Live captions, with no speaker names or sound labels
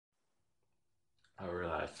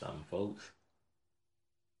something, folks.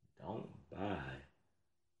 Don't buy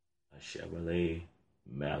a Chevrolet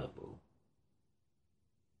Malibu.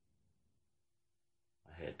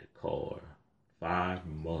 I had the car 5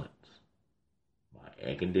 months. My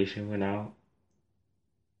air conditioner went out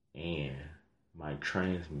and my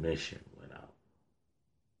transmission went out.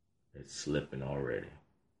 It's slipping already.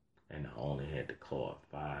 And I only had the car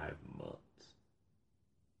 5 months.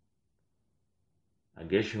 I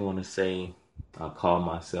guess you want to say I call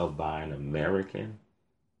myself buying American.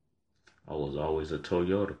 I was always a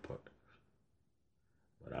Toyota person.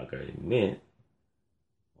 But I gotta admit,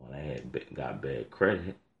 when I got bad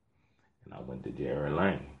credit, and I went to Jerry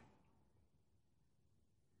Lane,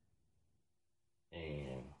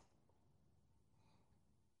 and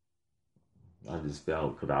I just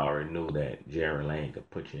felt because I already knew that Jerry Lane could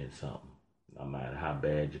put you in something. No matter how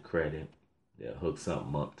bad your credit, they'll hook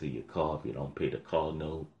something up to your car. If you don't pay the car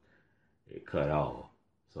note, it cut off.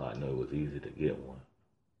 So I knew it was easy to get one.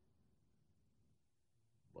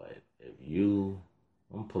 But if you,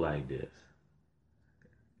 I'm gonna put it like this.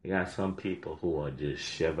 You got some people who are just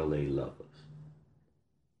Chevrolet lovers.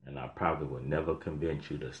 And I probably would never convince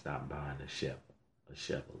you to stop buying a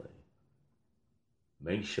Chevrolet.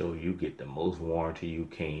 Make sure you get the most warranty you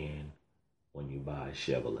can when you buy a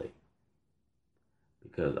Chevrolet.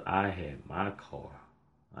 Because I had my car,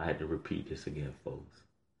 I had to repeat this again, folks,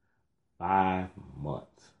 5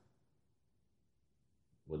 months.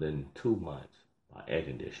 Within 2 months, my air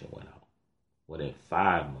conditioner went out. Within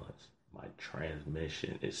 5 months, my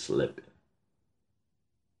transmission is slipping.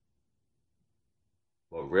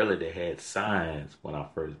 But really, they had signs when I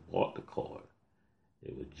first bought the car.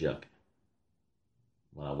 It was jumping.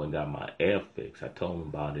 When I went and got my air fixed, I told them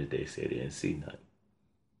about it. They said they didn't see nothing.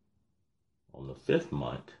 On the 5th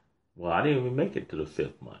month, well, I didn't even make it to the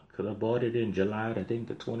 5th month because I bought it in July, I think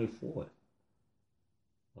the 24th.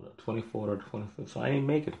 Or the 24th or the 25th. So I didn't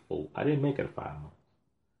make it full. I didn't make it 5 months.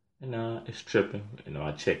 And it's tripping.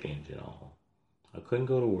 I check engine on. I couldn't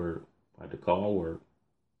go to work. I had to call work.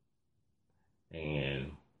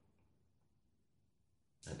 And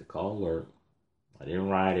I had to call work. I didn't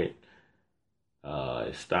ride it.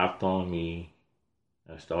 It stopped on me.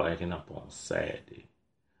 I started acting up on Saturday.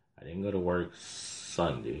 I didn't go to work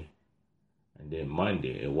Sunday. And then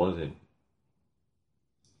Monday, it wasn't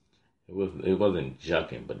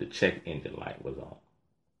jucking, but the check engine light was on.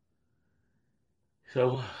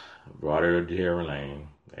 So I brought her to Jerry Lane.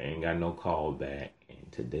 I ain't got no call back.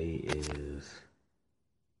 And today is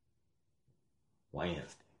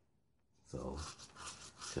Wednesday. So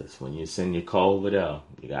just when you send your call over there,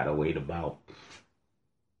 you gotta wait about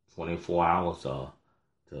 24 hours to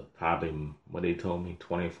probably, what they told me,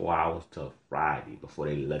 24 hours to Friday before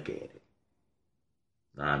they look at it.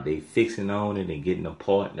 Now, if they fixing on it and getting a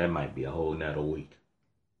part, that might be a whole nother week.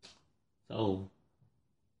 So,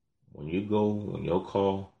 when your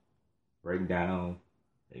car break down,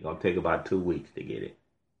 they're going to take about 2 weeks to get it.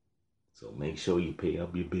 So, make sure you pay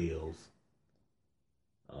up your bills.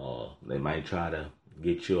 They might try to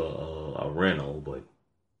get you a rental, but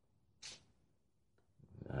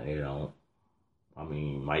they don't.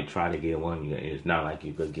 Might try to get one. It's not like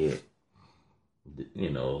you could get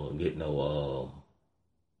no, what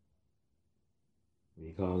do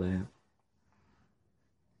you call that?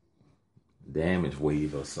 Damage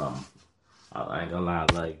waiver or something. I ain't gonna lie,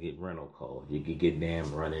 like get rental cars. You could get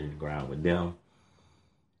them running the ground with them.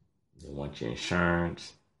 They want your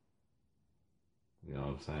insurance. You know what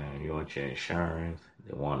I'm saying? You want your insurance.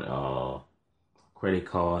 They want a credit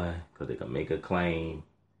card because they can make a claim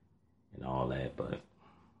and all that. But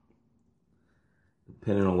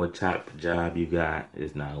depending on what type of job you got,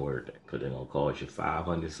 it's not worth it because they're gonna cost you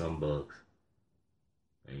 $500 some bucks.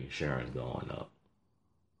 And insurance going up.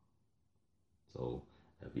 So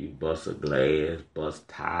if you bust a glass, bust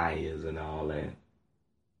tires and all that,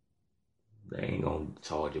 they ain't gonna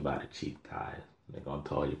charge you about the cheap tires. They're gonna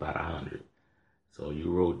charge you about $100. So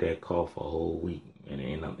you rode that car for a whole week and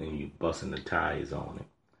you busting the tires on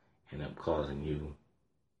it, end up costing you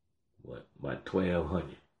about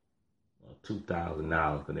 $1,200 or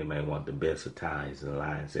 $2,000 because they may want the best of tires and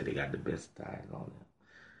lie and say they got the best tires on them.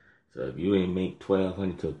 So if you ain't make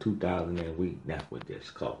 $1,200 to $2,000 that week, that's what this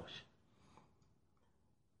cost.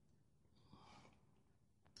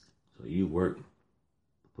 So you work to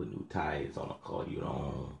put new tires on a car you don't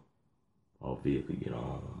own or a vehicle you don't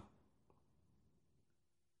own.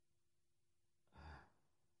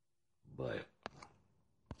 But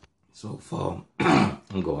so far,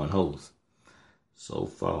 I'm going host. So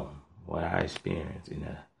far, what I experienced,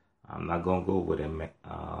 I'm not gonna go with them.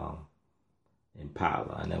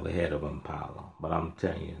 Impala. I never had an Impala, but I'm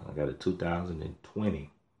telling you, I got a 2020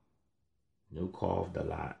 New car off the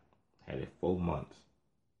lot. Had it 4 months.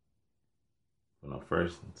 When I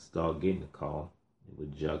first started getting the car, it was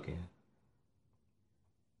jucking.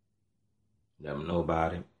 Never know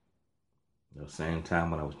about it. At the same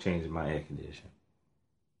time when I was changing my air conditioner.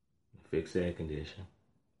 Fix the air conditioner.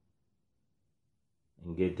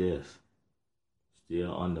 And get this.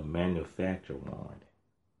 Still under manufacturer warranty.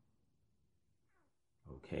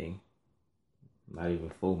 Okay. Not even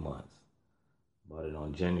 4 months. Bought it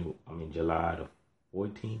on July the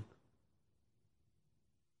 14th.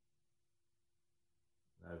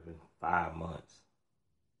 Not even 5 months.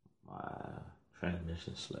 My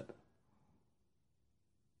transmission slipped.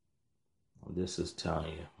 This is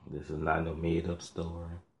telling you. This is not no made up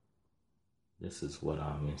story. This is what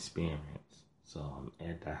I'm experiencing. So I'm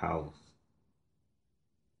at the house.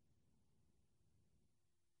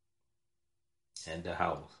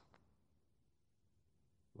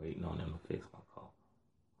 Waiting on them to fix my car.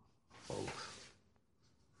 Folks.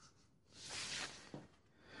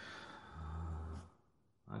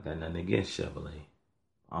 I got nothing against Chevrolet.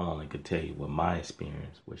 I only could tell you what my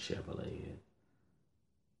experience with Chevrolet is.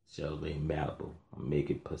 Chevrolet Malibu. I'm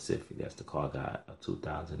making Pacific. That's the car I got. A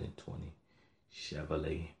 2020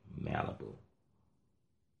 Chevrolet Malibu.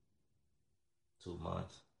 2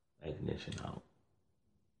 months. Ignition out.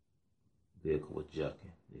 Vehicle was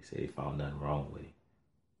jucking. They say they found nothing wrong with it.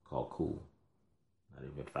 Called cool. Not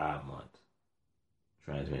even 5 months.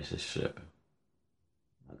 Transmission slipping.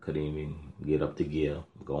 I couldn't even get up the gear.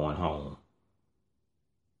 Going home.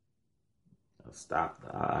 I stopped.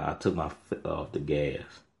 I took my foot off the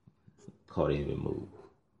gas. Car didn't even move.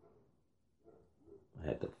 I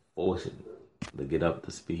had to force it to get up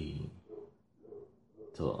to speed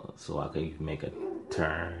so I could even make a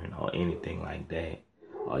turn or anything like that.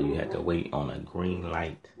 Or you had to wait on a green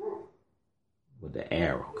light with the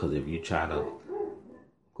arrow. Because if you try to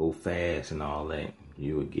go fast and all that,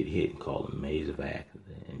 you would get hit and call a major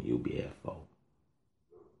accident and you'll be at fault.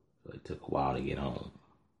 So it took a while to get home.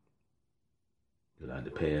 Because I had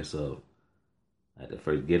to pass up. I had to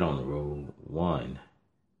first get on the road.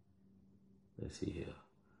 Let's see here.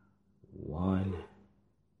 1,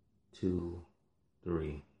 2,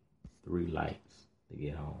 3. 3 lights to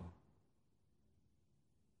get home.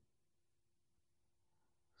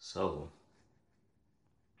 So,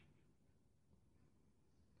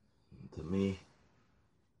 to me,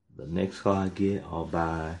 the next car I get or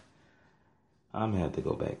buy, I'm going to have to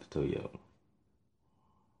go back to Toyota.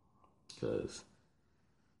 Because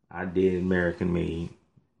I did American made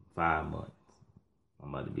 5 months.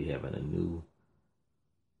 I'm about to be having a new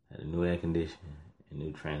air conditioner and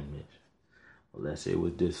new transmission. Well, let's say it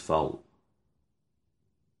was this fault.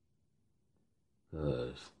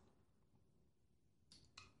 Because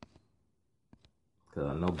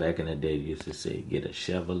I know back in the day they used to say get a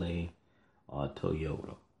Chevrolet or a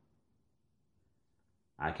Toyota.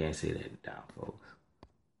 I can't say that down, folks.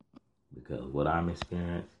 Because what I'm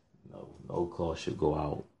experiencing, no car should go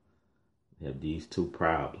out and have these 2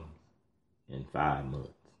 problems in 5 months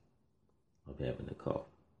of having the car.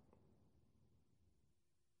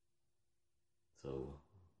 So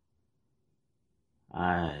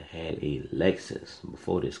I had a Lexus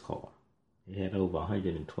before this car. It had over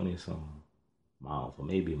 120 some miles, or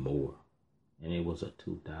maybe more. And it was a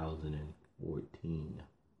 2014.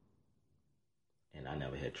 And I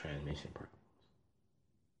never had transmission problems.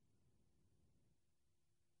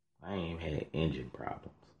 I ain't even had engine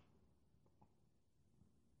problems.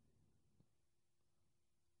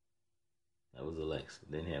 That was a Lexus.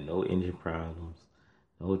 Didn't have no engine problems,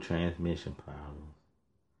 no transmission problems.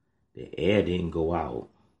 The air didn't go out.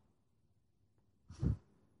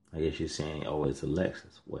 I guess you're saying, oh, it's a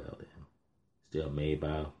Lexus. Well, then, still made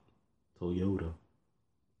by Toyota.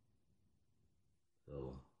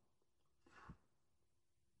 So,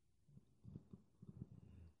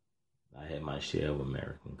 I had my share of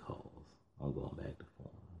American calls. I'm going back to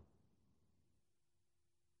phone.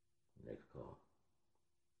 Next call.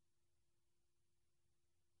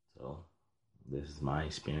 So, this is my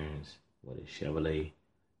experience with a Chevrolet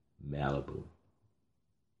Malibu.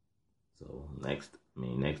 So, next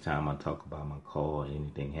time I talk about my car or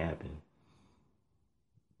anything happen,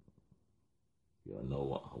 you'll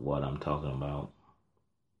know what I'm talking about.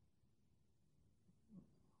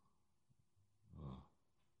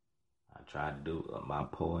 I tried to do my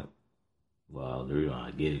part. Well, the reason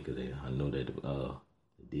I get it because I know that the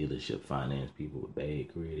dealership finance people with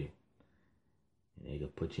bad credit, and they can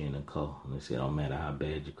put you in a car. And they say, no matter how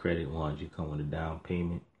bad your credit was, you come with a down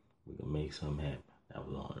payment, we can make something happen. That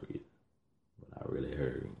was the only reason. But I really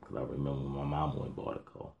heard, because I remember when my mom went and bought a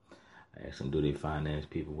car. I asked them, do they finance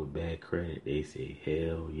people with bad credit? They say,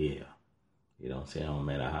 hell yeah. You know what I'm saying? No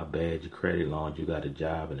matter how bad your credit, as long as you got a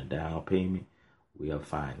job and a down payment, we'll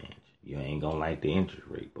finance you. You ain't gonna like the interest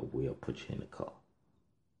rate, but we'll put you in the car.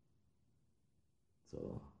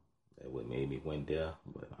 So that what made me went there,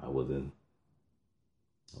 but I wasn't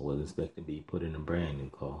expecting to be put in a brand new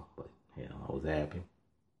car, but hell, I was happy.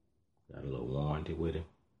 Got a little warranty with it,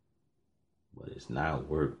 but it's not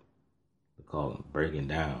worth the car breaking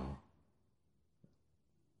down,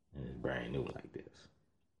 and it's brand new like this.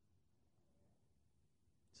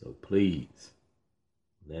 So please,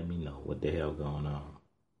 let me know what the hell going on.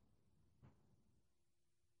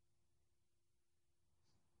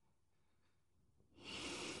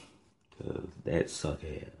 Cause that suck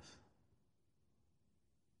ass.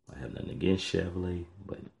 I have nothing against Chevrolet,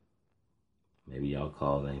 but maybe y'all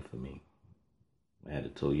call ain't for me. I had a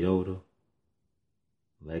Toyota,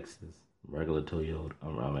 Lexus, regular Toyota.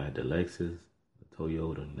 I had the Lexus, the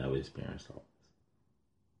Toyota, never experienced all this.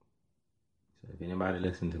 So if anybody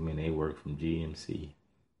listen to me and they work from GMC,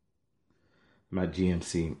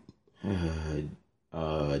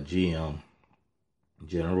 GM,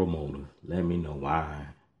 General Motors, let me know why.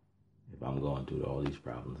 If I'm going through all these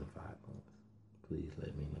problems in 5 months, please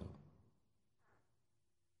let me know.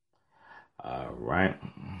 All right.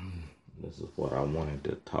 This is what I wanted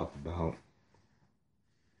to talk about.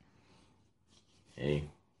 Hey,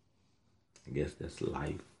 I guess that's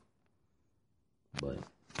life. But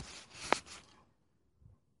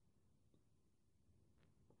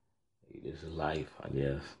hey, this is life, I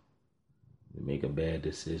guess. You make a bad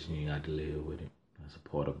decision, you got to live with it. That's a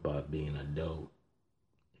part about being an adult,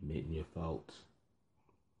 admitting your faults.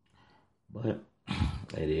 But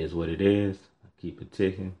it is what it is. I keep it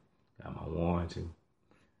ticking. Got my warranty.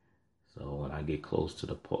 So when I get close to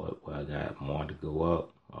the part where I got more to go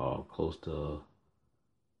up, or close to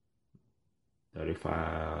 35,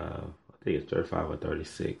 I think it's 35 or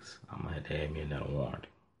 36, I'm going to have to add me another warranty.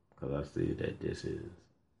 Because I see that this is,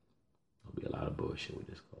 there'll be a lot of bullshit with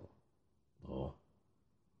this car. Or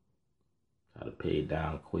try to pay it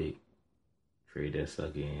down quick, trade that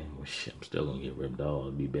sucker in. Well, shit, I'm still going to get ripped off.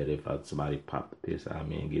 It'd be better if somebody pop the piss out of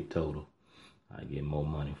me and get total. I get more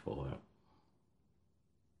money for it.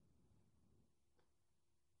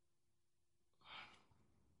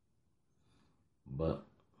 But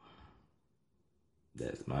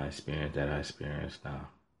that's my experience that I experience now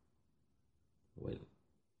with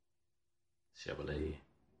Chevrolet.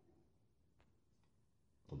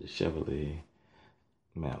 With the Chevrolet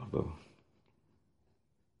Malibu.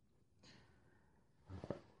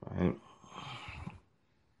 Right.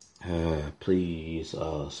 Please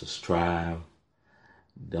subscribe,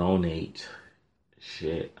 donate,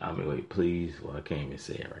 shit. Please. Well, I can't even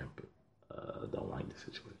say it right, but don't like the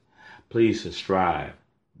situation. Please subscribe,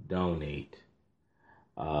 donate,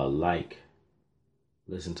 like,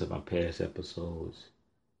 listen to my past episodes,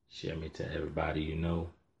 share me to everybody you know.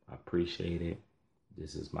 I appreciate it.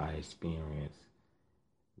 This is my experience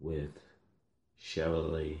with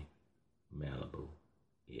Chevrolet Malibu.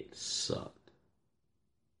 It sucked.